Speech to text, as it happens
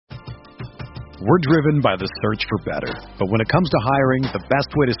We're driven by the search for better. But when it comes to hiring, the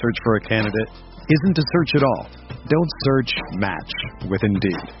best way to search for a candidate isn't to search at all. Don't search, match with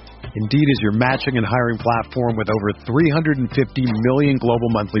Indeed. Indeed is your matching and hiring platform with over 350 million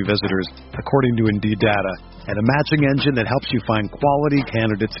global monthly visitors, according to Indeed data, and a matching engine that helps you find quality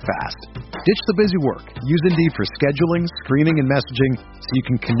candidates fast. Ditch the busy work. Use Indeed for scheduling, screening, and messaging so you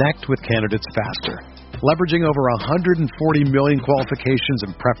can connect with candidates faster. Leveraging over 140 million qualifications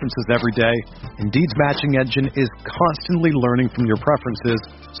and preferences every day, Indeed's matching engine is constantly learning from your preferences,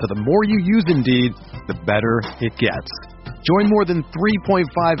 so the more you use Indeed, the better it gets. Join more than 3.5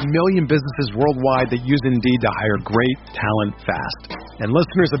 million businesses worldwide that use Indeed to hire great talent fast. And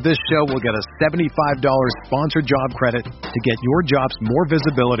listeners of this show will get a $75 sponsored job credit to get your jobs more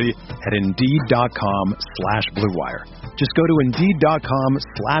visibility at Indeed.com/Blue Wire. Just go to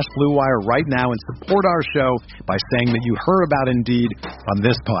Indeed.com/Blue Wire right now and support our show by saying that you heard about Indeed on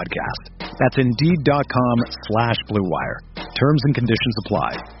this podcast. That's Indeed.com/Blue Wire. Terms and conditions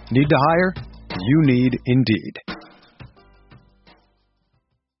apply. Need to hire? You need Indeed.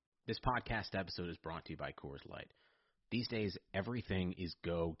 This podcast episode is brought to you by Coors Light. These days, everything is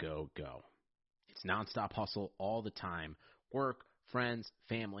go, go, go. It's nonstop hustle all the time. Work, friends,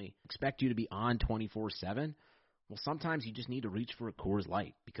 family expect you to be on 24/7. Well, sometimes you just need to reach for a Coors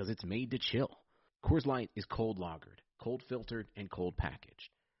Light because it's made to chill. Coors Light is cold lagered, cold filtered, and cold packaged.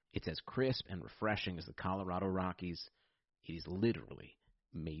 It's as crisp and refreshing as the Colorado Rockies. It is literally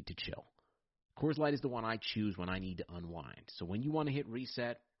made to chill. Coors Light is the one I choose when I need to unwind. So when you want to hit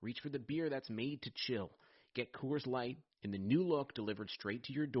reset, reach for the beer that's made to chill. Get Coors Light in the new look delivered straight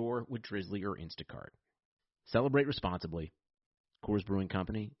to your door with Drizzly or Instacart. Celebrate responsibly. Coors Brewing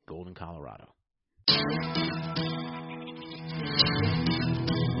Company, Golden, Colorado.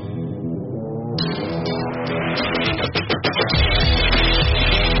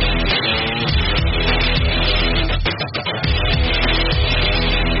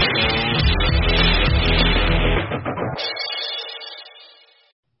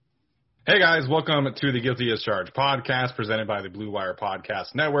 Hey guys, welcome to the Guilty as Charged podcast presented by the Blue Wire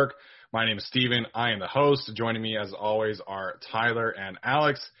Podcast Network. My name is Steven. I am the host. Joining me as always are Tyler and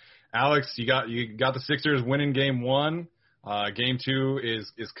Alex. Alex, you got the Sixers winning game one. Game two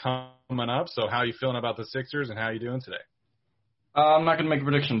is coming up. So how are you feeling about the Sixers and how are you doing today? I'm not going to make a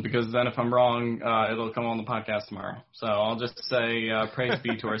prediction because then if I'm wrong, it'll come on the podcast tomorrow. So I'll just say praise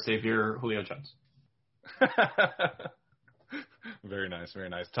be to our savior, Julio Jones. Very nice, very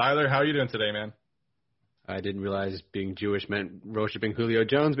nice. Tyler, how are you doing today, man? I didn't realize being Jewish meant worshiping Julio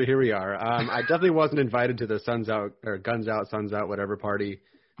Jones, but here we are. I definitely wasn't invited to the Suns Out or Guns Out, Suns Out, whatever party.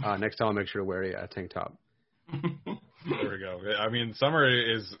 Next time I'll make sure to wear a tank top. There we go. I mean, summer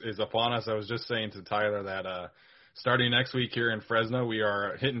is upon us. I was just saying to Tyler that starting next week here in Fresno, we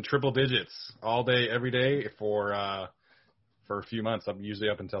are hitting triple digits all day, every day for a few months, usually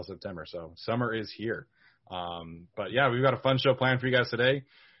up until September. So summer is here. But yeah, we've got a fun show planned for you guys today,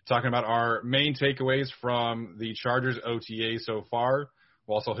 talking about our main takeaways from the Chargers OTA so far.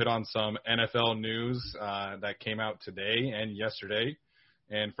 We'll also hit on some NFL news that came out today and yesterday.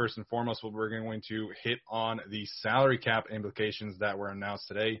 And first and foremost, we're going to hit on the salary cap implications that were announced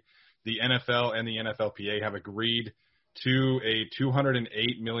today. The NFL and the NFLPA have agreed to a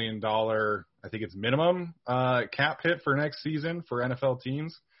 $208 million, I think it's minimum cap hit for next season for NFL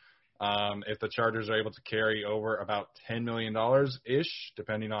teams. If the Chargers are able to carry over about $10 million-ish,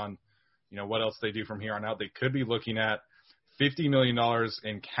 depending on, what else they do from here on out, they could be looking at $50 million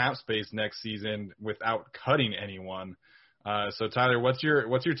in cap space next season without cutting anyone. So Tyler, what's your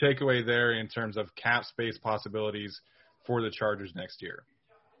takeaway there in terms of cap space possibilities for the Chargers next year?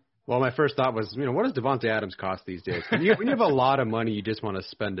 Well, my first thought was, what does Devontae Adams cost these days? When you have a lot of money, you just want to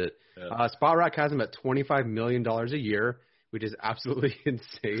spend it. Yeah. Spot Rack has him at $25 million a year, which is absolutely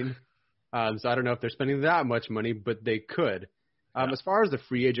insane. So I don't know if they're spending that much money, but they could. As far as the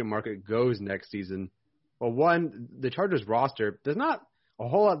free agent market goes next season, well, one, the Chargers roster, there's not a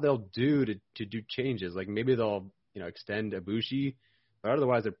whole lot they'll do to do changes. Like maybe they'll, extend Ibushi, but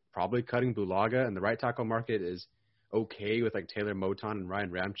otherwise they're probably cutting Bulaga, and the right tackle market is okay with like Taylor Moton and Ryan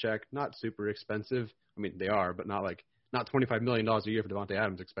Ramczyk. Not super expensive. I mean, they are, but not $25 million a year for Devontae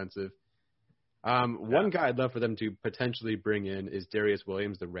Adams expensive. One guy I'd love for them to potentially bring in is Darius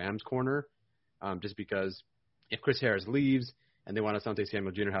Williams, the Rams corner, just because if Chris Harris leaves and they want Asante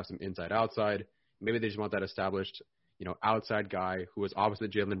Samuel Jr. have some inside-outside, maybe they just want that established, outside guy who was obviously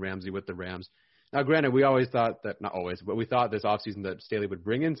Jalen Ramsey with the Rams. Now, granted, we always thought that, not always, but we thought this offseason that Staley would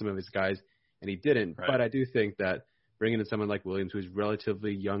bring in some of his guys, and he didn't. Right. But I do think that bringing in someone like Williams, who's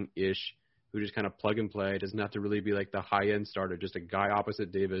relatively young-ish, who just kind of plug and play, doesn't have to really be like the high-end starter, just a guy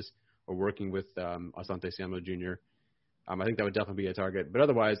opposite Davis or working with Asante Samuel Jr. I think that would definitely be a target. But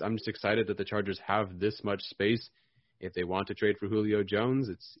otherwise, I'm just excited that the Chargers have this much space. If they want to trade for Julio Jones,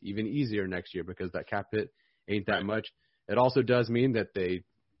 it's even easier next year because that cap hit ain't that much. It also does mean that they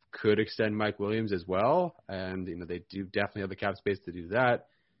could extend Mike Williams as well, and they do definitely have the cap space to do that.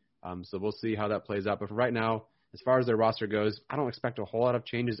 So we'll see how that plays out. But for right now, as far as their roster goes, I don't expect a whole lot of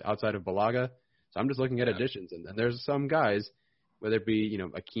changes outside of Balaga. So I'm just looking at additions, and there's some guys, whether it be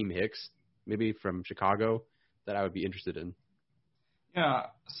Akeem Hicks, maybe from Chicago, that I would be interested in. Yeah,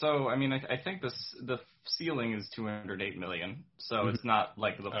 so I mean, I think the ceiling is $208 million, so it's not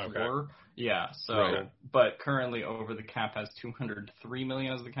like the floor. Yeah, so but currently over the cap has $203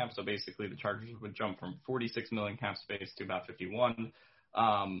 million as the cap, so basically the Chargers would jump from $46 million cap space to about 51.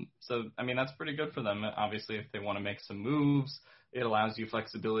 So I mean that's pretty good for them. Obviously, if they want to make some moves, it allows you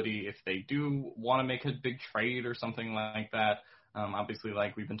flexibility. If they do want to make a big trade or something like that, obviously,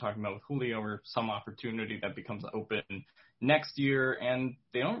 like we've been talking about with Julio, or some opportunity that becomes open next year, and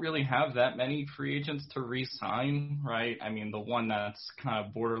they don't really have that many free agents to re-sign, right? I mean, the one that's kind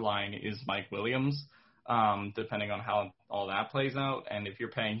of borderline is Mike Williams, depending on how all that plays out. And if you're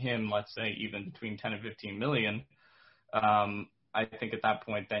paying him, let's say, even between 10 and 15 million, I think at that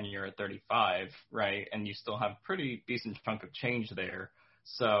point, then you're at 35, right? And you still have a pretty decent chunk of change there.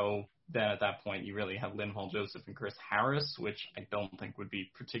 So then at that point, you really have Lynn Hall-Joseph and Chris Harris, which I don't think would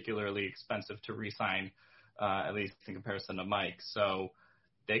be particularly expensive to re-sign, at least in comparison to Mike. So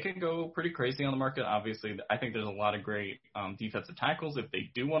they can go pretty crazy on the market. Obviously, I think there's a lot of great defensive tackles if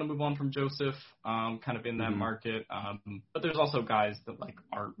they do want to move on from Joseph, kind of in that market. But there's also guys that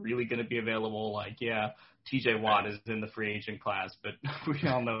aren't really going to be available. TJ Watt is in the free agent class, but we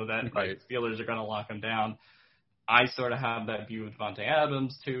all know that Steelers are going to lock him down. I sort of have that view with Devontae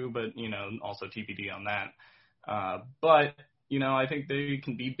Adams too, but also TBD on that. But I think they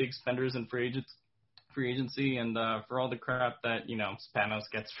can be big spenders in free agency, and for all the crap that Spanos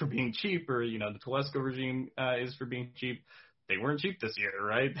gets for being cheap, or the Telesco regime is for being cheap, they weren't cheap this year,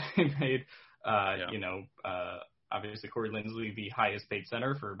 right? They made obviously Corey Linsley the highest paid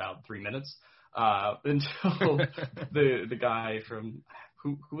center for about 3 minutes until the guy from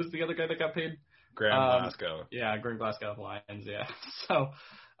who was the other guy that got paid? Graham Glasgow. Yeah, Graham Glasgow of the Lions, yeah. So,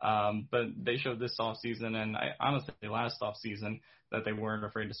 but they showed this offseason, and honestly last offseason, that they weren't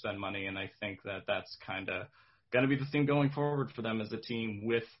afraid to spend money, and I think that that's kind of going to be the theme going forward for them as a team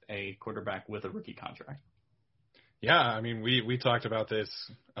with a quarterback with a rookie contract. Yeah, I mean, we talked about this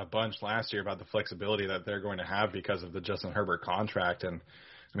a bunch last year about the flexibility that they're going to have because of the Justin Herbert contract. And,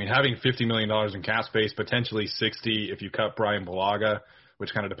 I mean, having $50 million in cap space, potentially 60 if you cut Brian Bulaga,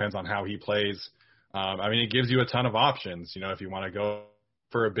 which kind of depends on how he plays. I mean, it gives you a ton of options. If you want to go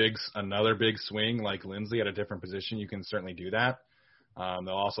for another big swing like Lindsey at a different position, you can certainly do that. They'll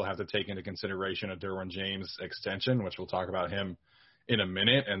also have to take into consideration a Derwin James extension, which we'll talk about him in a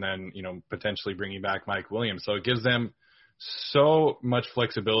minute, and then, potentially bringing back Mike Williams. So it gives them so much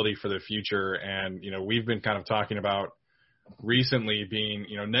flexibility for the future. And, we've been kind of talking about recently being,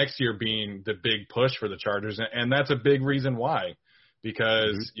 next year being the big push for the Chargers. And that's a big reason why.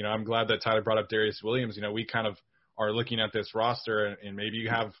 Because, I'm glad that Tyler brought up Darius Williams. We kind of are looking at this roster, and maybe you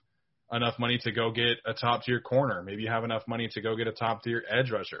have enough money to go get a top-tier corner. Maybe you have enough money to go get a top-tier edge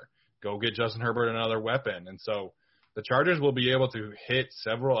rusher. Go get Justin Herbert another weapon. And so the Chargers will be able to hit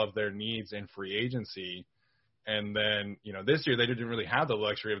several of their needs in free agency. And then, this year they didn't really have the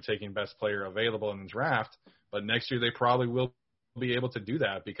luxury of taking best player available in the draft. But next year they probably will be able to do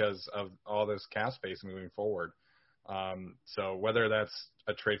that because of all this cap space moving forward. So whether that's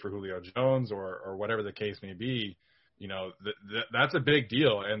a trade for Julio Jones or whatever the case may be, that's a big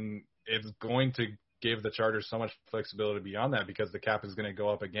deal, and it's going to give the Chargers so much flexibility beyond that because the cap is going to go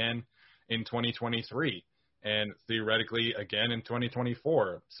up again in 2023 and theoretically again in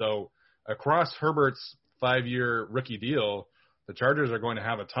 2024. So across Herbert's 5-year rookie deal, the Chargers are going to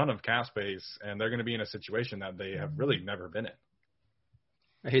have a ton of cap space, and they're going to be in a situation that they have really never been in.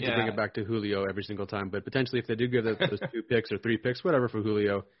 I hate to bring it back to Julio every single time, but potentially if they do give those 2 picks or 3 picks, whatever, for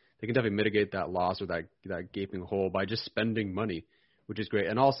Julio, they can definitely mitigate that loss or that gaping hole by just spending money, which is great.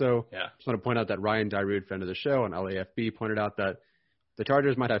 And also, just want to point out that Ryan Dyrud, friend of the show on LAFB, pointed out that the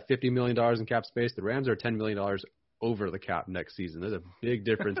Chargers might have $50 million in cap space. The Rams are $10 million over the cap next season. There's a big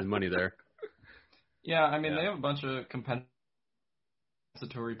difference in money there. Yeah, I mean, they have a bunch of competitive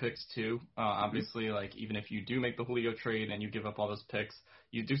compensatory picks too. Obviously, like even if you do make the Julio trade and you give up all those picks,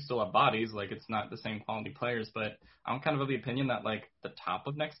 you do still have bodies. Like it's not the same quality players, but I'm kind of the opinion that like the top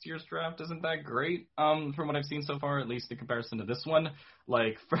of next year's draft isn't that great. From what I've seen so far, at least in comparison to this one.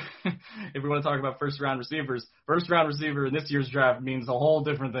 Like if we want to talk about first round receiver in this year's draft means a whole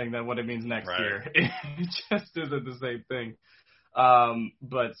different thing than what it means next year. It just isn't the same thing.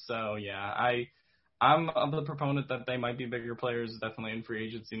 But so yeah, I'm the proponent that they might be bigger players, definitely in free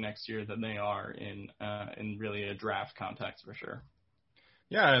agency next year than they are in really a draft context for sure.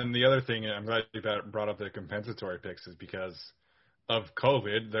 Yeah, and the other thing, I'm glad you brought up the compensatory picks, is because of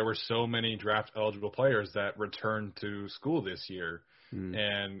COVID, there were so many draft-eligible players that returned to school this year.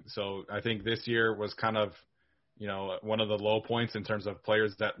 And so I think this year was kind of, one of the low points in terms of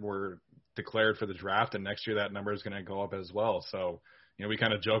players that were declared for the draft, and next year that number is going to go up as well. So, we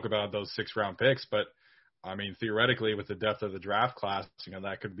kind of joke about those 6-round picks, but, I mean, theoretically, with the depth of the draft class,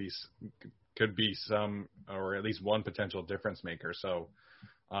 that could be some, or at least one potential difference maker. So,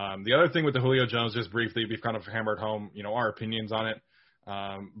 the other thing with the Julio Jones, just briefly, we've kind of hammered home, our opinions on it.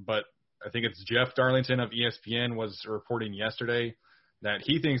 But I think it's Jeff Darlington of ESPN was reporting yesterday that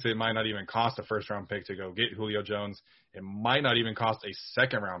he thinks it might not even cost a first-round pick to go get Julio Jones. It might not even cost a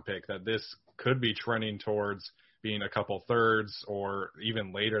second-round pick, that this could be trending towards being a couple thirds or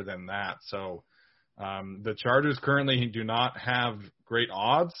even later than that. So the Chargers currently do not have great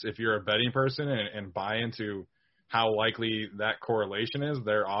odds if you're a betting person and buy into how likely that correlation is.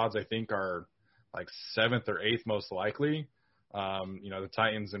 Their odds, I think, are like 7th or 8th most likely. The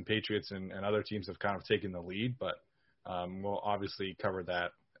Titans and Patriots and other teams have kind of taken the lead, but we'll obviously cover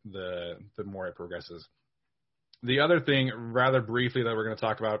that the more it progresses. The other thing, rather briefly, that we're going to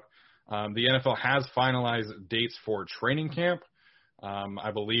talk about, the NFL has finalized dates for training camp.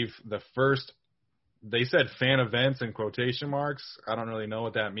 I believe they said fan events in quotation marks. I don't really know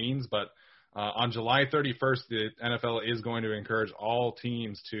what that means, but on July 31st, the NFL is going to encourage all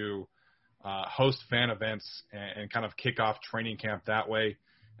teams to host fan events and kind of kick off training camp that way.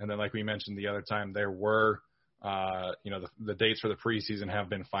 And then, like we mentioned the other time, there were, the dates for the preseason have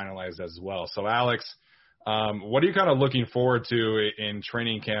been finalized as well. So, Alex, what are you kind of looking forward to in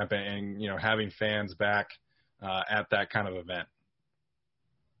training camp and having fans back at that kind of event?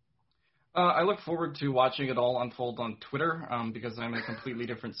 I look forward to watching it all unfold on Twitter because I'm in a completely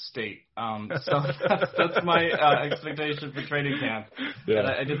different state. So that's my expectation for training camp. Yeah. And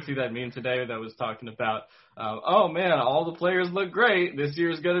I did see that meme today that was talking about, oh, man, all the players look great. This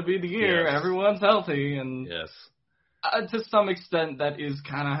year's going to be the year. Yes. Everyone's healthy. And yes. To some extent, that is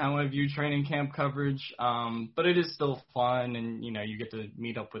kind of how I view training camp coverage. But it is still fun, and, you get to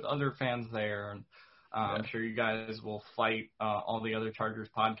meet up with other fans there. And I'm sure you guys will fight all the other Chargers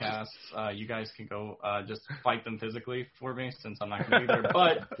podcasts. You guys can go just fight them physically for me, since I'm not going to be there.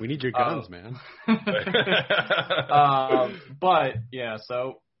 But we need your guns, man. But, yeah,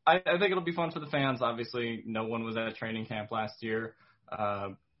 so I think it'll be fun for the fans. Obviously, no one was at training camp last year.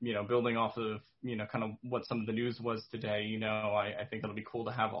 Building off of, kind of what some of the news was today, I think it'll be cool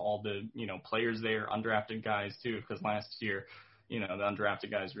to have all the, players there, undrafted guys too, because last year, the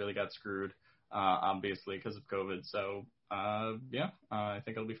undrafted guys really got screwed, obviously, because of COVID. So, I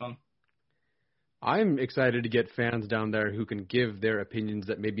think it'll be fun. I'm excited to get fans down there who can give their opinions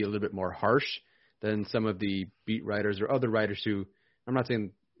that may be a little bit more harsh than some of the beat writers or other writers who, I'm not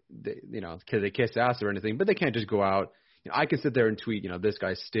saying, they kiss ass or anything, but they can't just go out. I can sit there and tweet, this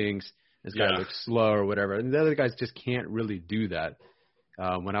guy stinks, this guy looks slow or whatever. And the other guys just can't really do that.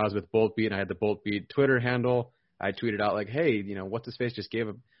 When I was with Bolt Beat and I had the Bolt Beat Twitter handle, I tweeted out like, hey, what's his face just gave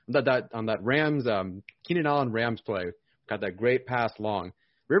on that Rams, Keenan Allen Rams play, got that great pass long.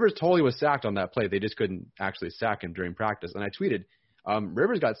 Rivers totally was sacked on that play. They just couldn't actually sack him during practice. And I tweeted,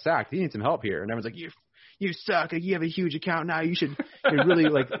 Rivers got sacked. He needs some help here. And everyone's like, you suck. Like, you have a huge account now. You should really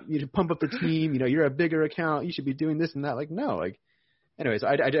you should pump up the team. You're a bigger account. You should be doing this and that. Like, no. Like, anyways,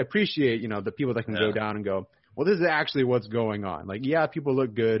 I appreciate the people that can go down and go, well, this is actually what's going on. Like, yeah, people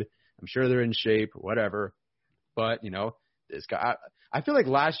look good. I'm sure they're in shape, whatever. But this guy. I feel like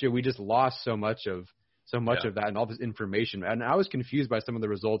last year we just lost so much of that and all this information. And I was confused by some of the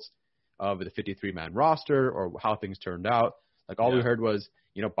results of the 53-man roster or how things turned out. Like, all we heard was,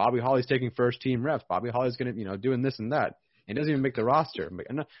 Bobby Holly's taking first-team reps. Bobby Holly's going to, doing this and that. And doesn't even make the roster.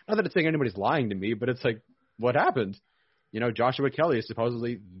 Not that it's saying anybody's lying to me, but it's like, what happened? Joshua Kelly is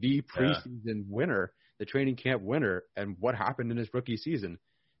supposedly the preseason winner, the training camp winner. And what happened in his rookie season?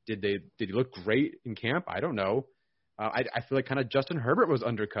 Did he look great in camp? I don't know. I feel like kind of Justin Herbert was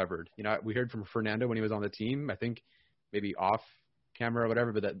undercovered. We heard from Fernando when he was on the team, I think maybe off camera or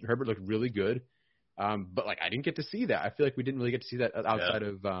whatever, but that Herbert looked really good. But like I didn't get to see that. I feel like we didn't really get to see that outside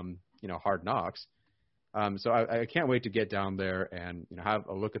of Hard Knocks. So I can't wait to get down there and have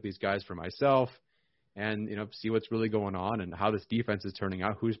a look at these guys for myself, and see what's really going on and how this defense is turning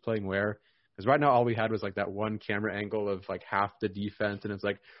out, who's playing where. Because right now all we had was like that one camera angle of like half the defense, and it's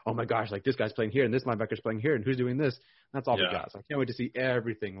like, oh my gosh, like this guy's playing here and this linebacker's playing here and who's doing this. That's all we got. So I can't wait to see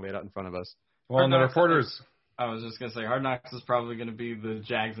everything laid out in front of us. Well, and the reporters. I was just gonna say, Hard Knocks is probably gonna be the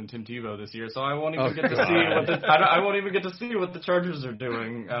Jags and Tim Tebow this year, so I won't even get to see I won't even get to see what the Chargers are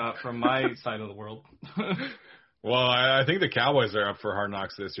doing from my side of the world. Well, I think the Cowboys are up for Hard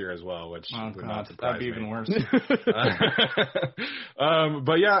Knocks this year as well, which would not surprise that'd be me. even worse.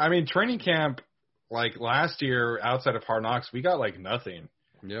 But yeah, I mean, training camp, like last year, outside of Hard Knocks, we got like nothing.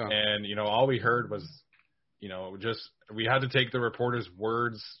 Yeah. And all we heard was, just we had to take the reporters'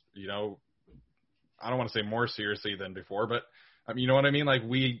 words, I don't want to say more seriously than before, but you know what I mean? Like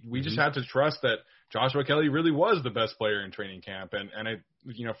we just had to trust that Joshua Kelly really was the best player in training camp. And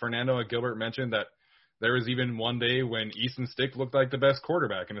Fernando and Gilbert mentioned that there was even one day when Easton Stick looked like the best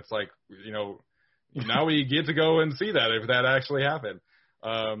quarterback. And it's like, now we get to go and see that if that actually happened.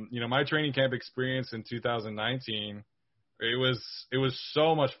 My training camp experience in 2019, it was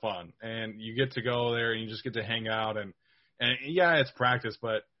so much fun. And you get to go there and you just get to hang out and yeah, it's practice,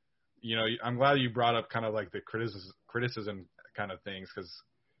 but I'm glad you brought up kind of like the criticism kind of things. Cause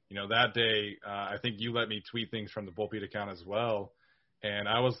that day, I think you let me tweet things from the Bullbeat account as well. And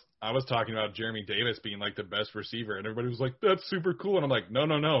I was talking about Jeremy Davis being like the best receiver, and everybody was like, "That's super cool." And I'm like, "No,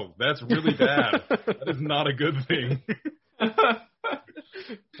 that's really bad. That is not a good thing."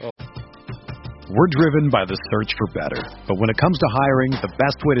 We're driven by the search for better, but when it comes to hiring, the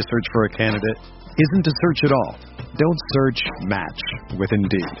best way to search for a candidate isn't to search at all. Don't search, match with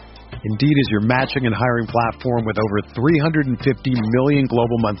Indeed. Indeed is your matching and hiring platform with over 350 million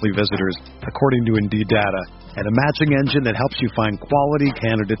global monthly visitors, according to Indeed data, and a matching engine that helps you find quality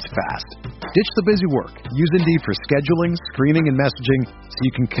candidates fast. Ditch the busy work. Use Indeed for scheduling, screening, and messaging so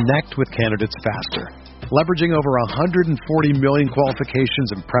you can connect with candidates faster. Leveraging over 140 million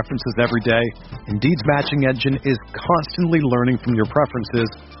qualifications and preferences every day, Indeed's matching engine is constantly learning from your preferences,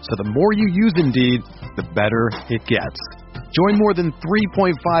 so the more you use Indeed, the better it gets. Join more than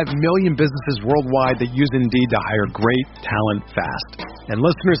 3.5 million businesses worldwide that use Indeed to hire great talent fast. And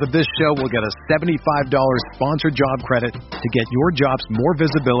listeners of this show will get a $75 sponsored job credit to get your jobs more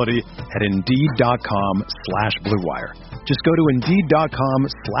visibility at Indeed.com/Blue Wire. Just go to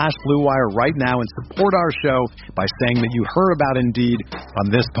Indeed.com/Blue Wire right now and support our show by saying that you heard about Indeed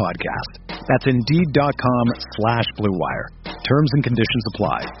on this podcast. That's Indeed.com/Blue Wire. Terms and conditions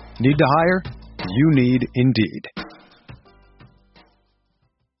apply. Need to hire? You need Indeed.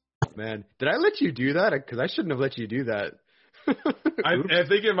 Man, did I let you do that? Because I shouldn't have let you do that. I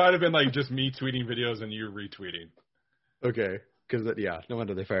think it might have been like just me tweeting videos and you retweeting. Okay, because no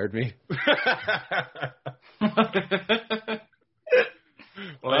wonder they fired me.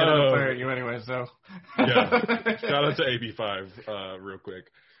 Well, I don't fire you anyway, so. Yeah, shout out to AB5 real quick.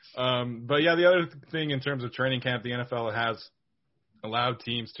 But yeah, the other thing in terms of training camp, the NFL has allowed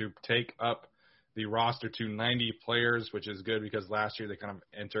teams to take up the roster to 90 players, which is good because last year they kind of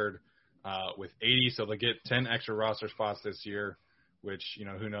entered with 80, so they'll get 10 extra roster spots this year, which,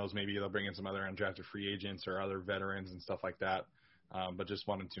 who knows, maybe they'll bring in some other undrafted free agents or other veterans and stuff like that. But just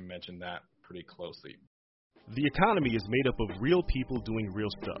wanted to mention that pretty closely. The economy is made up of real people doing real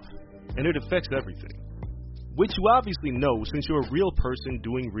stuff, and it affects everything, which you obviously know since you're a real person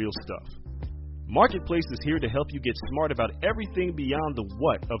doing real stuff. Marketplace is here to help you get smart about everything beyond the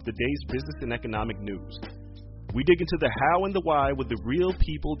what of the day's business and economic news. We dig into the how and the why with the real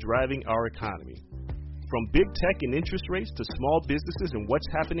people driving our economy. From big tech and interest rates to small businesses and what's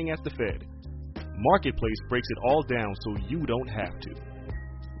happening at the Fed, Marketplace breaks it all down so you don't have to.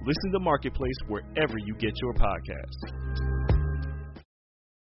 Listen to Marketplace wherever you get your podcasts.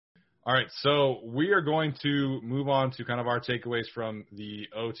 All right, so we are going to move on to kind of our takeaways from the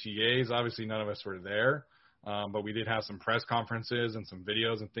OTAs. Obviously, none of us were there, but we did have some press conferences and some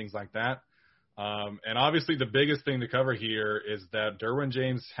videos and things like that. And obviously, the biggest thing to cover here is that Derwin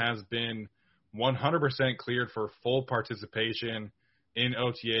James has been 100% cleared for full participation in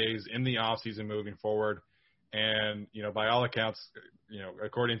OTAs in the offseason moving forward. And, by all accounts,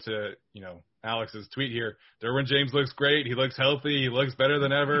 according to, Alex's tweet here, Derwin James looks great. He looks healthy. He looks better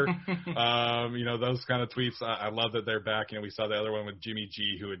than ever. Those kind of tweets, I love that they're back. We saw the other one with Jimmy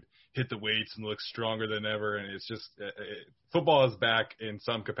G, who would hit the weights and look stronger than ever. And it's just football is back in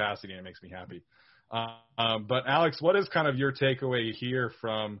some capacity, and it makes me happy. But, Alex, what is kind of your takeaway here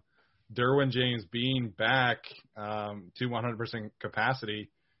from Derwin James being back to 100% capacity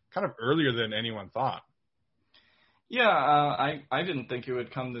kind of earlier than anyone thought. Yeah, I didn't think it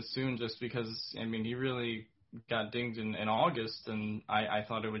would come this soon just because, I mean, he really got dinged in August, and I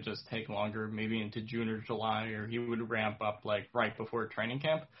thought it would just take longer, maybe into June or July, or he would ramp up like right before training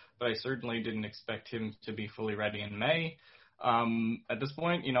camp, but I certainly didn't expect him to be fully ready in May. At this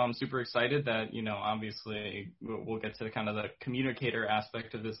point, I'm super excited that, obviously we'll get to kind of the communicator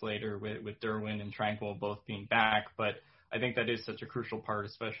aspect of this later with Derwin and Tranquil both being back, but I think that is such a crucial part,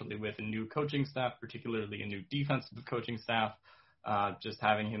 especially with a new coaching staff, particularly a new defensive coaching staff. Just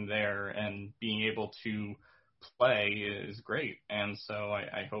having him there and being able to play is great. And so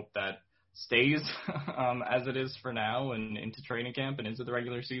I hope that stays as it is for now and into training camp and into the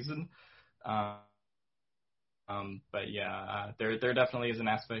regular season. But yeah, there definitely is an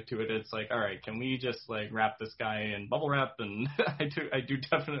aspect to it. It's like, all right, can we just like wrap this guy in bubble wrap? And I do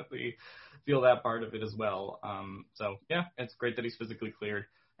definitely feel that part of it as well. So yeah, it's great that he's physically cleared,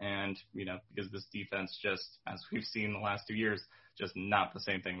 and because this defense, just as we've seen the last 2 years, just not the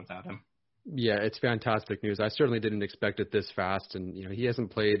same thing without him. Yeah, it's fantastic news. I certainly didn't expect it this fast, and he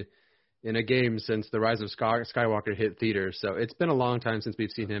hasn't played in a game since the Rise of Skywalker hit theaters. So it's been a long time since we've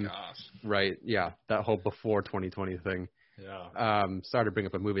seen him. Gosh. Right. Yeah. That whole before 2020 thing. Yeah. Sorry to bring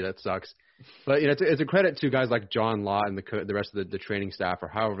up a movie that sucks, but it's a credit to guys like John Law and the rest of the training staff, or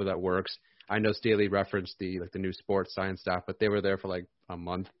however that works. I know Staley referenced the new sports science staff, but they were there for like a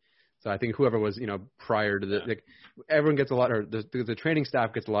month. So I think whoever was, prior to everyone gets a lot, or the training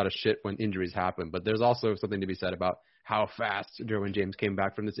staff gets a lot of shit when injuries happen. But there's also something to be said about how fast Derwin James came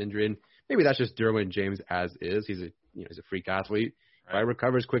back from this injury, and maybe that's just Derwin James as is. He's a freak athlete, right?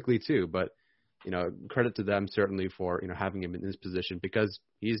 Recovers quickly too. But credit to them certainly for having him in this position, because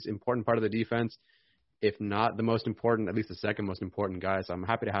he's an important part of the defense, if not the most important, at least the second most important guy. So I'm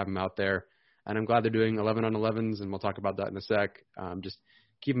happy to have him out there, and I'm glad they're doing 11 on 11s, and we'll talk about that in a sec. Just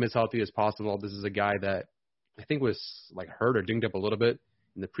keep him as healthy as possible. This is a guy that I think was like hurt or dinged up a little bit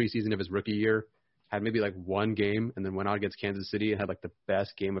in the preseason of his rookie year, had maybe like one game, and then went out against Kansas City and had like the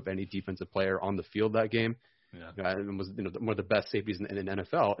best game of any defensive player on the field that game. Yeah. And was one of the best safeties in the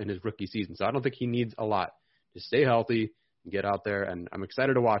NFL in his rookie season. So I don't think he needs a lot. Just stay healthy and get out there, and I'm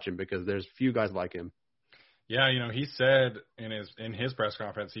excited to watch him because there's few guys like him. Yeah, he said in his press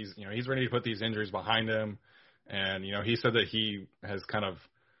conference he's ready to put these injuries behind him, and he said that he has kind of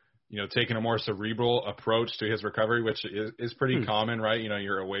taken a more cerebral approach to his recovery, which is pretty common, right?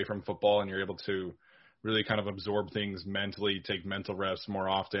 You're away from football and you're able to really kind of absorb things mentally, take mental reps more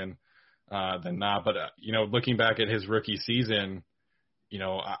often than not. But looking back at his rookie season,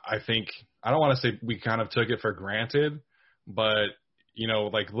 I think, I don't want to say we kind of took it for granted, but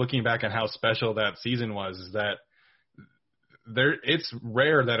like looking back at how special that season was, is that it's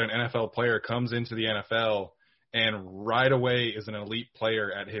rare that an NFL player comes into the NFL and right away is an elite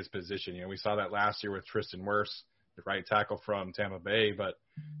player at his position. We saw that last year with Tristan Wirfs, the right tackle from Tampa Bay. But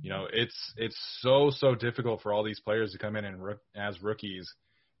it's so difficult for all these players to come in and as rookies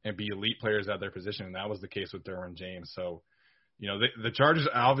and be elite players at their position, and that was the case with Derwin James. So the Chargers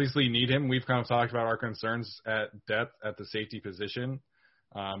obviously need him. We've kind of talked about our concerns at depth at the safety position,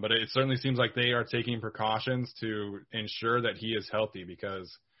 but it certainly seems like they are taking precautions to ensure that he is healthy,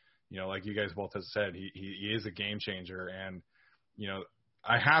 because like you guys both have said, he is a game changer. And,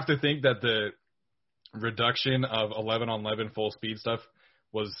 I have to think that the reduction of 11 on 11 full speed stuff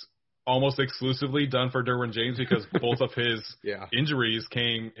was almost exclusively done for Derwin James, because both of his injuries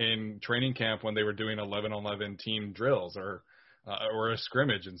came in training camp when they were doing 11 on 11 team drills or a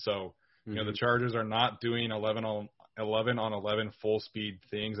scrimmage. And so, the Chargers are not doing 11 on 11 full speed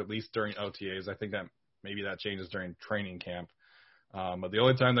things, at least during OTAs. I think that maybe that changes during training camp. But the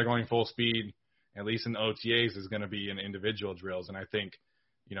only time they're going full speed, at least in OTAs, is going to be in individual drills. And I think,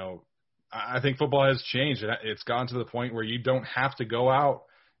 I think football has changed. It's gotten to the point where you don't have to go out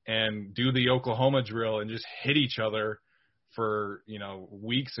and do the Oklahoma drill and just hit each other for,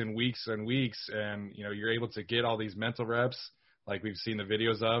 weeks and weeks and weeks. And, you're able to get all these mental reps like we've seen the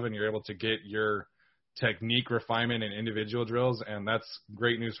videos of, and you're able to get your technique refinement in individual drills. And that's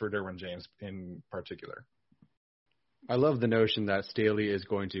great news for Derwin James in particular. I love the notion that Staley is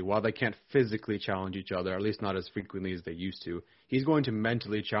going to, while they can't physically challenge each other, at least not as frequently as they used to, he's going to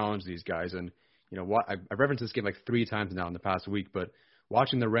mentally challenge these guys. And, I've referenced this game like 3 times now in the past week, but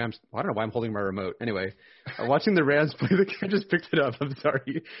watching the Rams, I don't know why I'm holding my remote. Anyway, watching the Rams play I just picked it up. I'm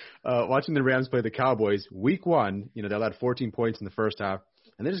sorry. Watching the Rams play the Cowboys, week 1, they allowed 14 points in the first half,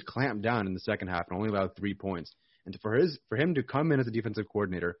 and they just clamped down in the second half and only allowed 3 points. And for him to come in as a defensive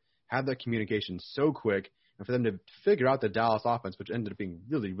coordinator, have that communication so quick, and for them to figure out the Dallas offense, which ended up being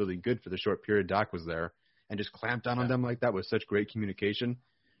really, really good for the short period Dak was there, and just clamp down on them like that with such great communication.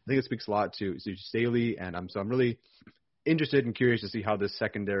 I think it speaks a lot to Staley, and I'm really interested and curious to see how this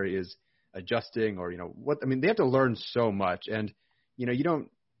secondary is adjusting, or they have to learn so much, and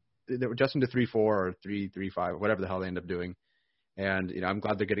they're adjusting to 3-4 or 3-3-5, whatever the hell they end up doing, and I'm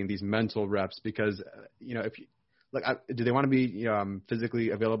glad they're getting these mental reps because if you do they want to be physically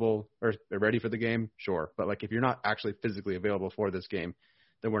available or ready for the game? Sure. But if you're not actually physically available for this game,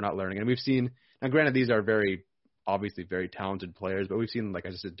 then we're not learning. And we've seen, now granted, these are obviously very talented players, but we've seen, like I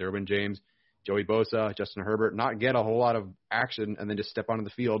just said, Derwin James, Joey Bosa, Justin Herbert not get a whole lot of action and then just step onto the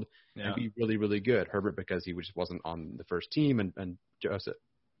field and be really, really good. Herbert because he just wasn't on the first team, and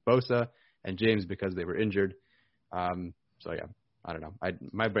Bosa and James because they were injured. So yeah, I don't know.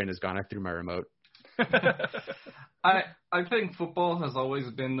 My brain is gone. I threw my remote. I think football has always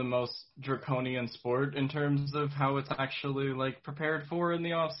been the most draconian sport in terms of how it's actually prepared for in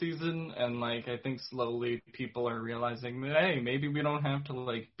the off season, and I think slowly people are realizing that hey, maybe we don't have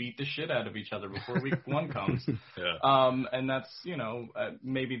to beat the shit out of each other before week 1 comes. And that's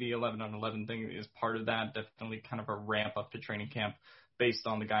maybe the 11-on-11 thing is part of that. Definitely kind of a ramp up to training camp based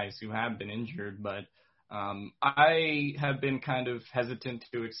on the guys who have been injured, but I have been kind of hesitant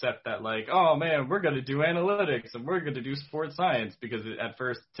to accept that, oh, man, we're going to do analytics and we're going to do sports science, because at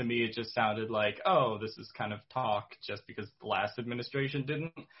first, to me, it just sounded like, oh, this is kind of talk just because the last administration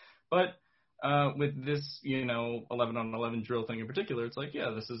didn't. But with this, 11-on-11 drill thing in particular, it's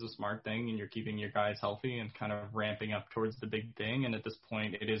this is a smart thing, and you're keeping your guys healthy and kind of ramping up towards the big thing. And at this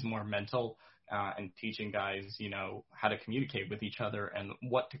point, it is more mental and teaching guys, how to communicate with each other and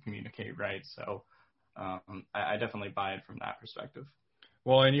what to communicate, right? So I definitely buy it from that perspective.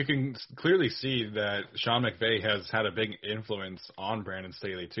 Well, and you can clearly see that Sean McVay has had a big influence on Brandon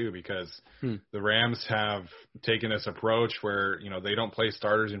Staley too, because the Rams have taken this approach where, they don't play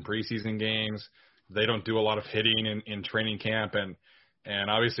starters in preseason games. They don't do a lot of hitting in training camp. And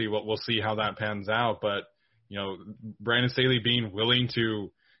obviously we'll see how that pans out. But, Brandon Staley being willing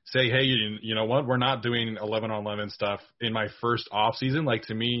to say, hey, you know what, we're not doing 11-on-11 stuff in my first off season.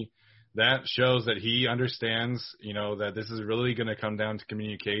 To me, that shows that he understands, that this is really going to come down to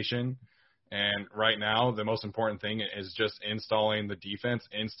communication. And right now, the most important thing is just installing the defense,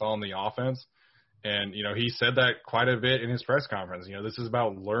 installing the offense. And, he said that quite a bit in his press conference. This is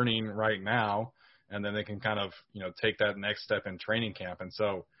about learning right now, and then they can kind of, take that next step in training camp. And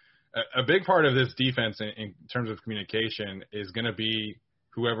so a big part of this defense in terms of communication is going to be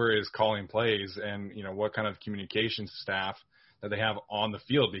whoever is calling plays and, what kind of communication staff that they have on the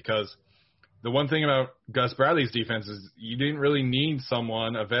field, because the one thing about Gus Bradley's defense is you didn't really need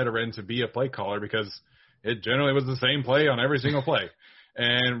a veteran to be a play caller, because it generally was the same play on every single play.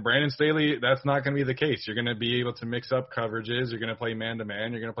 And Brandon Staley, that's not going to be the case. You're going to be able to mix up coverages. You're going to play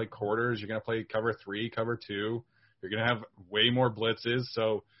man-to-man. You're going to play quarters. You're going to play cover 3, cover 2. You're going to have way more blitzes.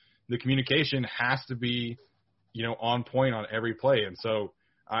 So the communication has to be, on point on every play. And so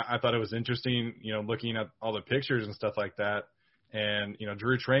I thought it was interesting, looking at all the pictures and stuff like that. And,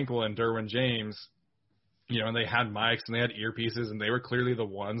 Drew Tranquill and Derwin James, and they had mics and they had earpieces, and they were clearly the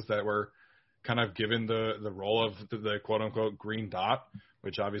ones that were kind of given the role of the quote-unquote green dot,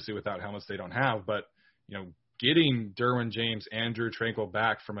 which obviously without helmets they don't have. But, getting Derwin James and Drew Tranquill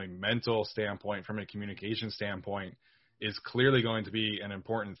back from a mental standpoint, from a communication standpoint, is clearly going to be an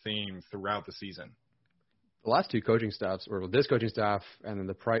important theme throughout the season. The last 2 coaching staffs, or this coaching staff and then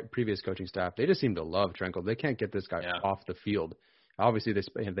the previous coaching staff, they just seem to love Tranquill. They can't get this guy off the field. Obviously,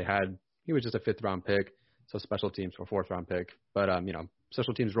 he was just a 5th-round pick, so special teams for 4th-round pick. But,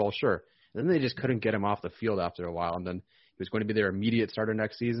 special teams role, sure. And then they just couldn't get him off the field after a while. And then he was going to be their immediate starter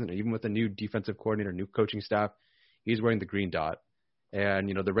next season. And even with the new defensive coordinator, new coaching staff, he's wearing the green dot. And,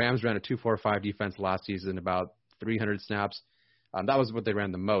 the Rams ran a 2-4-5 defense last season, about 300 snaps. That was what they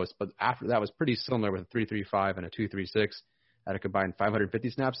ran the most, but after that was pretty similar with a 3-3-5 and a 2-3-6 at a combined 550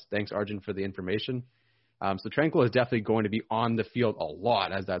 snaps. Thanks, Arjun, for the information. So Tranquill is definitely going to be on the field a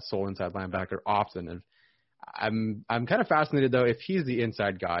lot as that sole inside linebacker often. And I'm kind of fascinated, though, if he's the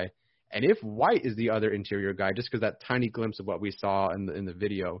inside guy and if White is the other interior guy, just because that tiny glimpse of what we saw in the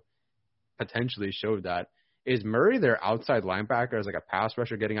video potentially showed that. Is Murray their outside linebacker as a pass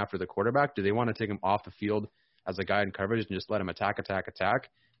rusher getting after the quarterback? Do they want to take him off the field as a guy in coverage and just let him attack?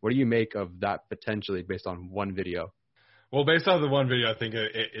 What do you make of that potentially based on one video? Well, based on the one video, I think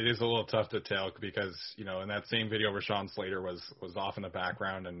it is a little tough to tell because, in that same video Rashawn Slater was off in the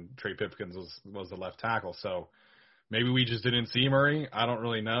background and Trey Pipkins was the left tackle. So maybe we just didn't see Murray. I don't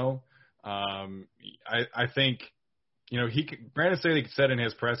really know. I think, Brandon Staley said in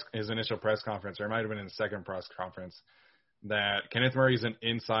his initial press conference, or it might have been in the second press conference, that Kenneth Murray is an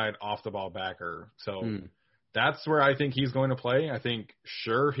inside off the ball backer. So that's where I think he's going to play. I think,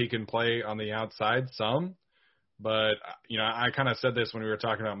 sure, he can play on the outside some, but, I kind of said this when we were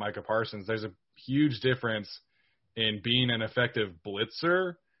talking about Micah Parsons. There's a huge difference in being an effective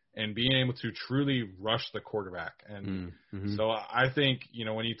blitzer and being able to truly rush the quarterback. And so I think,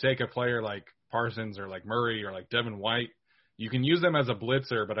 when you take a player like Parsons or like Murray or like Devin White, you can use them as a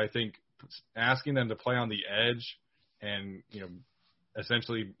blitzer, but I think asking them to play on the edge and,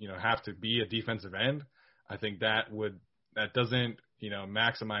 essentially, have to be a defensive end, I think that doesn't,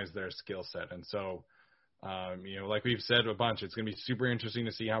 maximize their skill set. And so, like we've said a bunch, it's going to be super interesting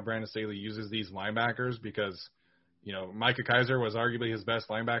to see how Brandon Staley uses these linebackers because, Micah Kaiser was arguably his best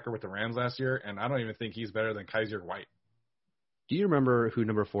linebacker with the Rams last year, and I don't even think he's better than Kaiser White. Do you remember who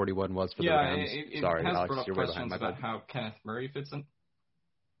number 41 was for the Rams? It Sorry, has Alex, brought up you're way behind questions my about how Kenneth Murray fits in.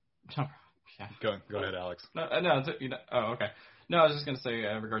 Yeah. Go ahead, Alex. No, okay. No, I was just going to say,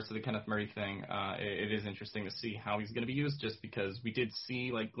 in regards to the Kenneth Murray thing, it is interesting to see how he's going to be used, just because we did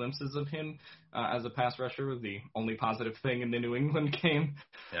see glimpses of him as a pass rusher, the only positive thing in the New England game.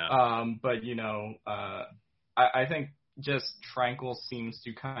 Yeah. But I think just Tranquil seems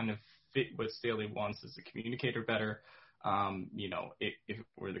to kind of fit what Staley wants as a communicator better. If it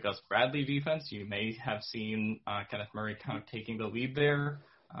were the Gus Bradley defense, you may have seen Kenneth Murray kind of taking the lead there.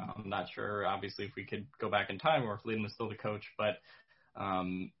 I'm not sure, obviously, if we could go back in time or if Liam is still the coach. But,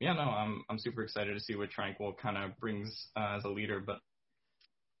 I'm super excited to see what Tranquil kind of brings as a leader. But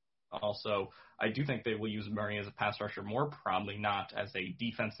also, I do think they will use Murray as a pass rusher more, probably not as a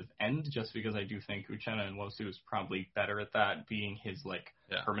defensive end, just because I do think Uchenna and Nwosu is probably better at that, being his,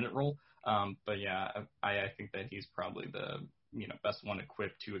 permanent role. But, yeah, I think that he's probably the, best one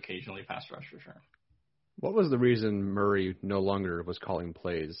equipped to occasionally pass rush for sure. What was the reason Murray no longer was calling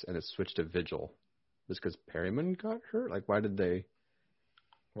plays and it switched to Vigil? Was because Perryman got hurt? Why did they?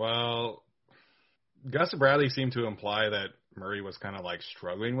 Well, Gus Bradley seemed to imply that Murray was kind of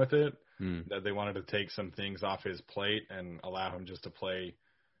struggling with it, that they wanted to take some things off his plate and allow him just to play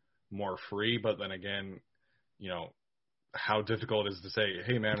more free. But then again, how difficult it is to say,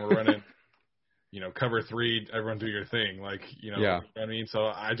 hey, man, we're running – cover 3, everyone do your thing. You know what I mean? So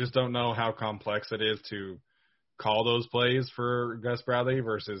I just don't know how complex it is to call those plays for Gus Bradley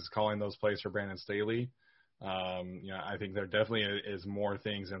versus calling those plays for Brandon Staley. I think there definitely is more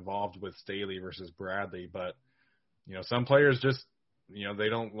things involved with Staley versus Bradley, but, some players just, they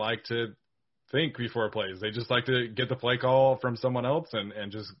don't like to think before plays. They just like to get the play call from someone else and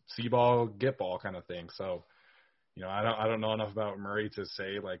just see ball, get ball kind of thing. So, I don't know enough about Murray to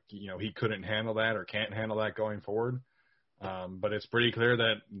say he couldn't handle that or can't handle that going forward. But it's pretty clear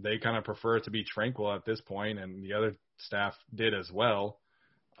that they kind of prefer it to be Tranquil at this point, and the other staff did as well.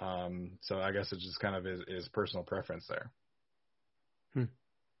 So I guess it just kind of is personal preference there.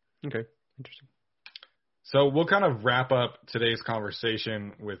 Okay, interesting. So we'll kind of wrap up today's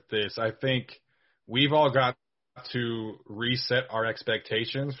conversation with this. I think we've all got to reset our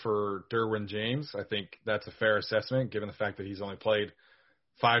expectations for Derwin James. I think that's a fair assessment given the fact that he's only played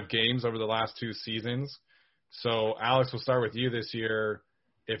 5 games over the last 2 seasons. So, Alex, we'll start with you this year.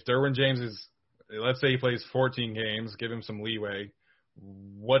 If Derwin James let's say he plays 14 games, give him some leeway,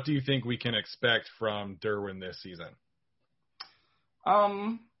 what do you think we can expect from Derwin this season?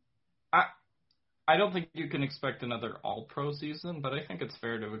 I don't think you can expect another all-pro season, but I think it's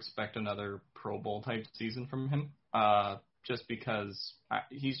fair to expect another Pro Bowl type season from him, just because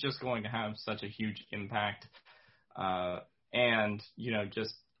he's just going to have such a huge impact. And,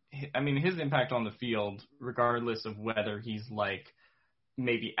 his impact on the field, regardless of whether he's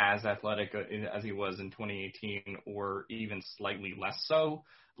maybe as athletic as he was in 2018 or even slightly less so,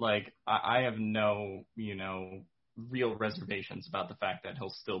 I have no, real reservations about the fact that he'll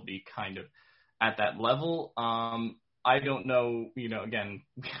still be kind of at that level. I don't know, again,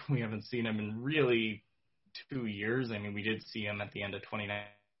 we haven't seen him in really 2 years. I mean, we did see him at the end of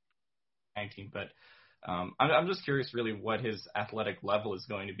 2019, but I'm just curious really what his athletic level is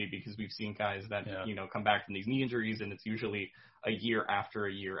going to be, because we've seen guys that, come back from these knee injuries, and it's usually a year after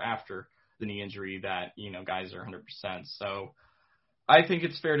the knee injury that, guys are 100%. So I think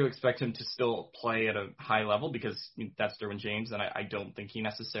it's fair to expect him to still play at a high level, because that's Derwin James, and I don't think he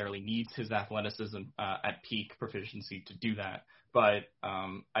necessarily needs his athleticism at peak proficiency to do that. But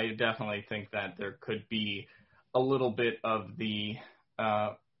I definitely think that there could be a little bit of the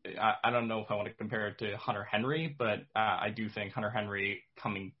I don't know if I want to compare it to Hunter Henry, but I do think Hunter Henry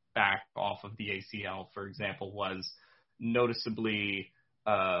coming back off of the ACL, for example, was noticeably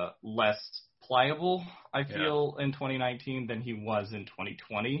less pliable, I feel, in 2019 than he was in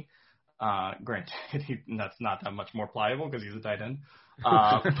 2020. Granted, that's not that much more pliable because he's a tight end.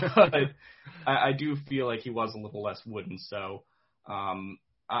 But I do feel like he was a little less wooden. So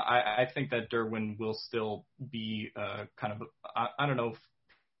I think that Derwin will still be kind of, I don't know if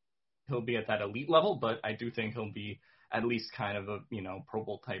he'll be at that elite level, but I do think he'll be at least kind of a, Pro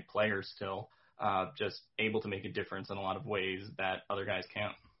Bowl type player still, just able to make a difference in a lot of ways that other guys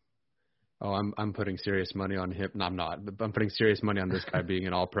can't. Oh, I'm putting serious money on him. No, I'm not. But I'm putting serious money on this guy being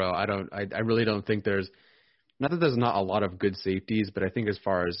an All-Pro. I really don't think not that there's not a lot of good safeties, but I think as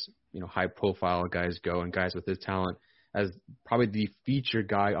far as high-profile guys go and guys with his talent, as probably the featured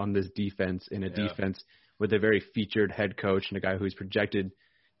guy on this defense in a defense with a very featured head coach and a guy who's projected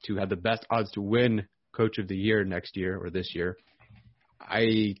to have the best odds to win Coach of the Year next year or this year,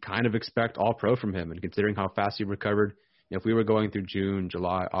 I kind of expect All-Pro from him. And considering how fast he recovered, if we were going through June,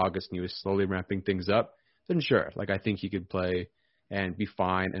 July, August, and he was slowly ramping things up, then sure, I think he could play and be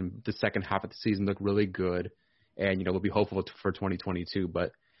fine, and the second half of the season look really good, and we'll be hopeful for 2022.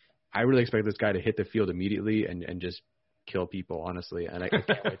 But I really expect this guy to hit the field immediately and just kill people, honestly. And I can't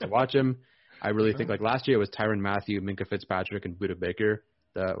wait to watch him. I really think last year it was Tyrann Mathieu, Minkah Fitzpatrick, and Budda Baker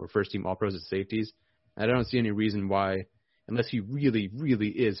that were first-team All-Pros at safeties. I don't see any reason why, unless he really, really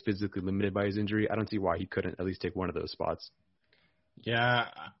is physically limited by his injury, I don't see why he couldn't at least take one of those spots. Yeah,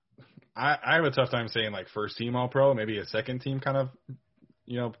 I have a tough time saying first-team All-Pro, maybe a second-team kind of,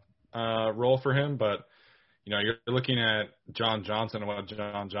 role for him. But, you're looking at John Johnson and what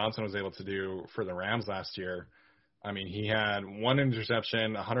John Johnson was able to do for the Rams last year. I mean, he had 1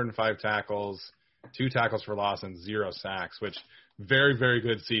 interception, 105 tackles, 2 tackles for loss, and 0 sacks, which very, very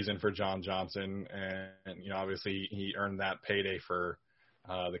good season for John Johnson. And obviously he earned that payday for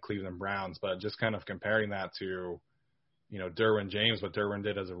the Cleveland Browns. But just kind of comparing that to, Derwin James, what Derwin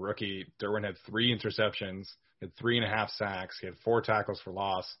did as a rookie, Derwin had 3 interceptions, had 3.5 sacks, he had 4 tackles for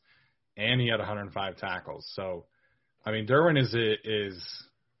loss, and he had 105 tackles. So, I mean, Derwin is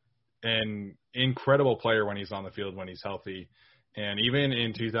an incredible player when he's on the field, when he's healthy. And even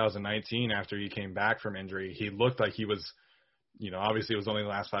in 2019, after he came back from injury, he looked like he was, obviously it was only the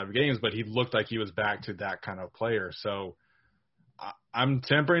last 5 games, but he looked like he was back to that kind of player. So I'm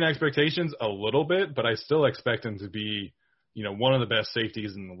tempering expectations a little bit, but I still expect him to be, one of the best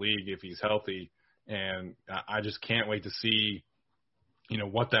safeties in the league if he's healthy. And I just can't wait to see,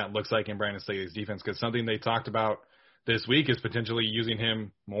 what that looks like in Brandon Staley's defense, because something they talked about this week is potentially using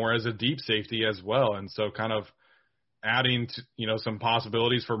him more as a deep safety as well. And so kind of adding, some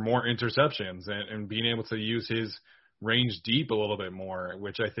possibilities for more interceptions and being able to use his range deep a little bit more,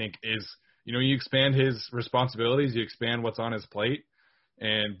 which I think is, you expand his responsibilities, you expand what's on his plate,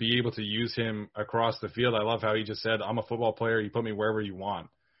 and be able to use him across the field. I love how he just said, I'm a football player, you put me wherever you want.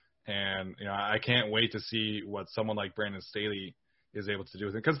 And, I can't wait to see what someone like Brandon Staley is able to do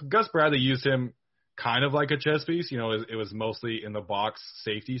with him. Because Gus Bradley used him kind of like a chess piece. It was mostly in the box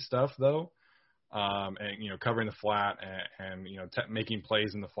safety stuff, though. And, covering the flat and making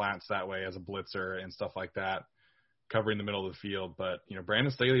plays in the flats that way as a blitzer and stuff like that, covering the middle of the field. But,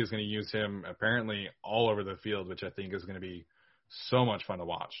 Brandon Staley is going to use him apparently all over the field, which I think is going to be so much fun to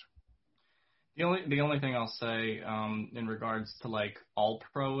watch. The only thing I'll say in regards to all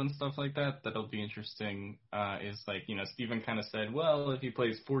pro and stuff like that'll be interesting is Steven kind of said, well, if he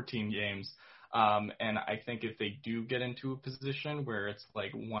plays 14 games, and I think if they do get into a position where it's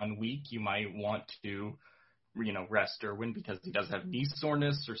 1 week, you might want to, rest Derwin because he does have knee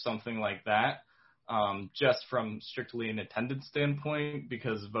soreness or something like that. Just from strictly an attendance standpoint,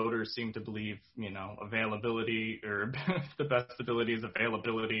 because voters seem to believe, availability or the best ability is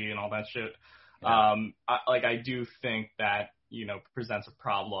availability and all that shit. Yeah. I do think that, presents a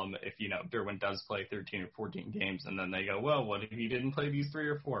problem if, Derwin does play 13 or 14 games and then they go, well, what if he didn't play these 3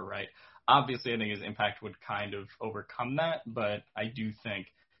 or 4, right? Obviously, I think his impact would kind of overcome that, but I do think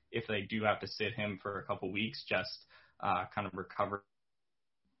if they do have to sit him for a couple weeks, just kind of recovering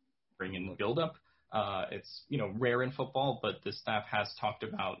and build up, it's, rare in football, but the staff has talked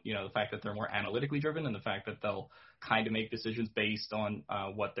about, the fact that they're more analytically driven and the fact that they'll kind of make decisions based on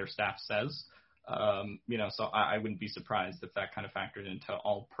what their staff says. So I wouldn't be surprised if that kind of factored into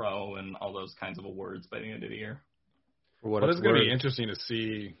all pro and all those kinds of awards by the end of the year. What it's going to be interesting to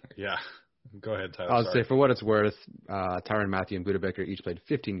see. Yeah. Go ahead, Tyler. I'll say for what it's worth, Tyrann Mathieu and Budda Baker each played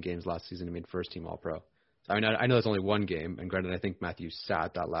 15 games last season and made first team all pro. So, I mean, I know that's only 1 game, and granted, I think Mathieu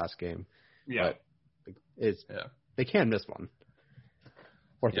sat that last game. Yeah. But they can miss 1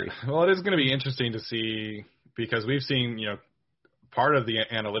 or 3. Yeah. Well, it is going to be interesting to see because we've seen, part of the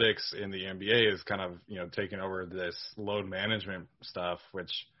analytics in the NBA is kind of, taking over this load management stuff,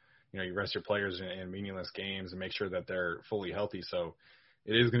 which, you rest your players in meaningless games and make sure that they're fully healthy. So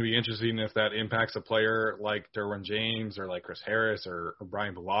it is going to be interesting if that impacts a player like Derwin James or like Chris Harris or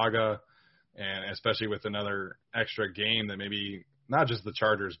Brian Bulaga, and especially with another extra game that maybe not just the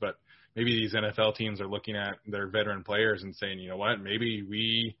Chargers, but maybe these NFL teams are looking at their veteran players and saying, you know what, maybe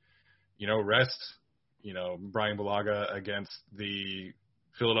we, rest, Brian Bulaga against the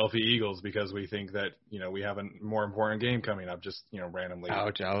Philadelphia Eagles because we think that, we have a more important game coming up, just, randomly.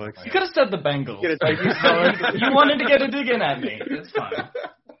 Ouch, Alex. You could have said the Bengals. You wanted to get a dig in at me. It's fine.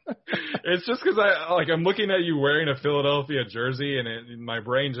 It's just because I'm looking at you wearing a Philadelphia jersey, and my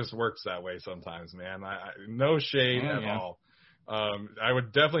brain just works that way sometimes, man. No shade at all. I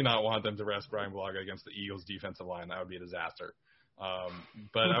would definitely not want them to rest Brian Bulaga against the Eagles defensive line. That would be a disaster.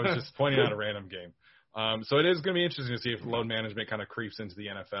 But I was just pointing out a random game. So it is going to be interesting to see if load management kind of creeps into the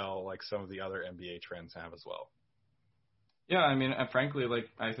NFL like some of the other NBA trends have as well. Yeah, I mean, frankly,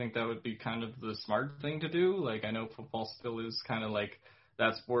 I think that would be kind of the smart thing to do. I know football still is kind of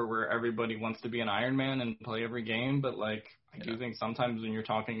that sport where everybody wants to be an Iron Man and play every game, but I do think sometimes when you're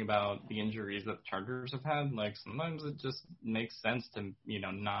talking about the injuries that the Chargers have had, sometimes it just makes sense to,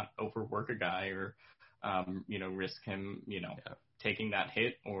 not overwork a guy or, risk him, taking that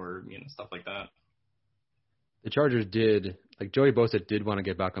hit or, stuff like that. The Chargers did, Joey Bosa did want to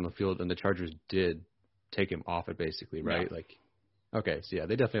get back on the field, and the Chargers did take him off it basically, right? Yeah. Okay, so yeah,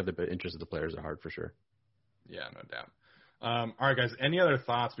 they definitely have the interest of the players at heart for sure. Yeah, no doubt. All right, guys, any other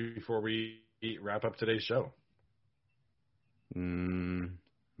thoughts before we wrap up today's show?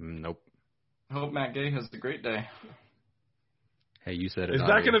 Nope. I hope Matt Gay has a great day. Hey, you said it. Is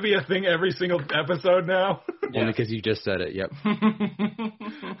that going to be a thing every single episode now? Only because you just said it, yep.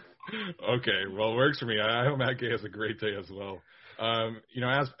 Okay, well, it works for me. I hope Matt Gay has a great day as well.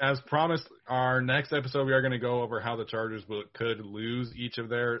 As promised, our next episode, we are going to go over how the Chargers could lose each of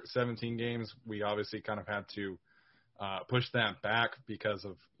their 17 games. We obviously kind of had to push that back because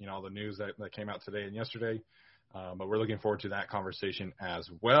of, all the news that came out today and yesterday. But we're looking forward to that conversation as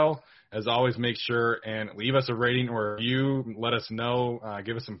well. As always, make sure and leave us a rating or a review. Let us know.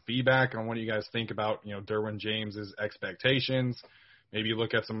 Give us some feedback on what you guys think about, Derwin James's expectations. Maybe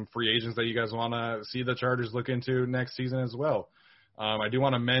look at some free agents that you guys want to see the Chargers look into next season as well. I do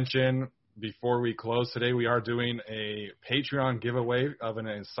want to mention before we close today, we are doing a Patreon giveaway of an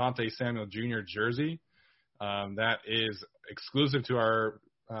Asante Samuel Jr. jersey. That is exclusive to our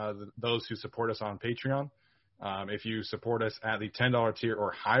those who support us on Patreon. If you support us at the $10 tier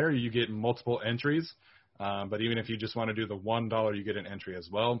or higher, you get multiple entries. But even if you just want to do the $1, you get an entry as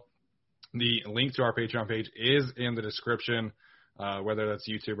well. The link to our Patreon page is in the description, whether that's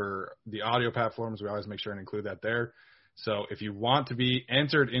YouTube or the audio platforms. We always make sure and include that there. So if you want to be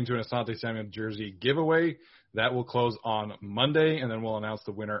entered into an Asante Samuel jersey giveaway, that will close on Monday, and then we'll announce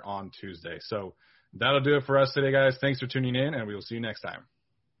the winner on Tuesday. So that'll do it for us today, guys. Thanks for tuning in, and we will see you next time.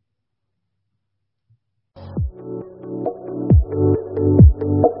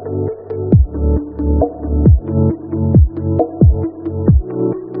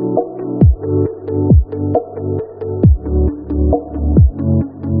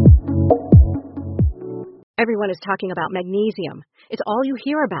 Everyone is talking about magnesium. It's all you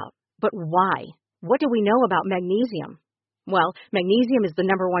hear about. But why? What do we know about magnesium? Well, magnesium is the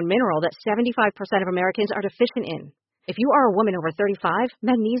number one mineral that 75% of Americans are deficient in. If you are a woman over 35,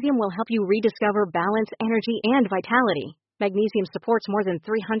 magnesium will help you rediscover balance, energy, and vitality. Magnesium supports more than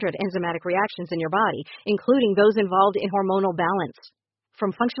 300 enzymatic reactions in your body, including those involved in hormonal balance.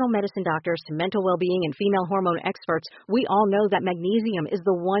 From functional medicine doctors to mental well-being and female hormone experts, we all know that magnesium is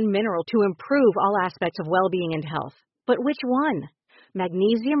the one mineral to improve all aspects of well-being and health. But which one?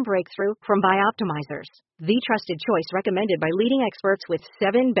 Magnesium Breakthrough from Bioptimizers, the trusted choice recommended by leading experts with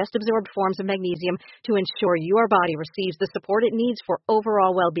 7 best-absorbed forms of magnesium to ensure your body receives the support it needs for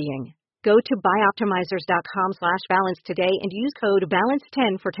overall well-being. Go to bioptimizers.com/balance today and use code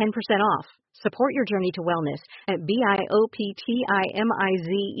BALANCE10 for 10% off. Support your journey to wellness at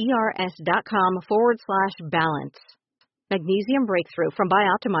bioptimizers.com/balance. Magnesium Breakthrough from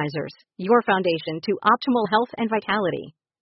Bioptimizers, your foundation to optimal health and vitality.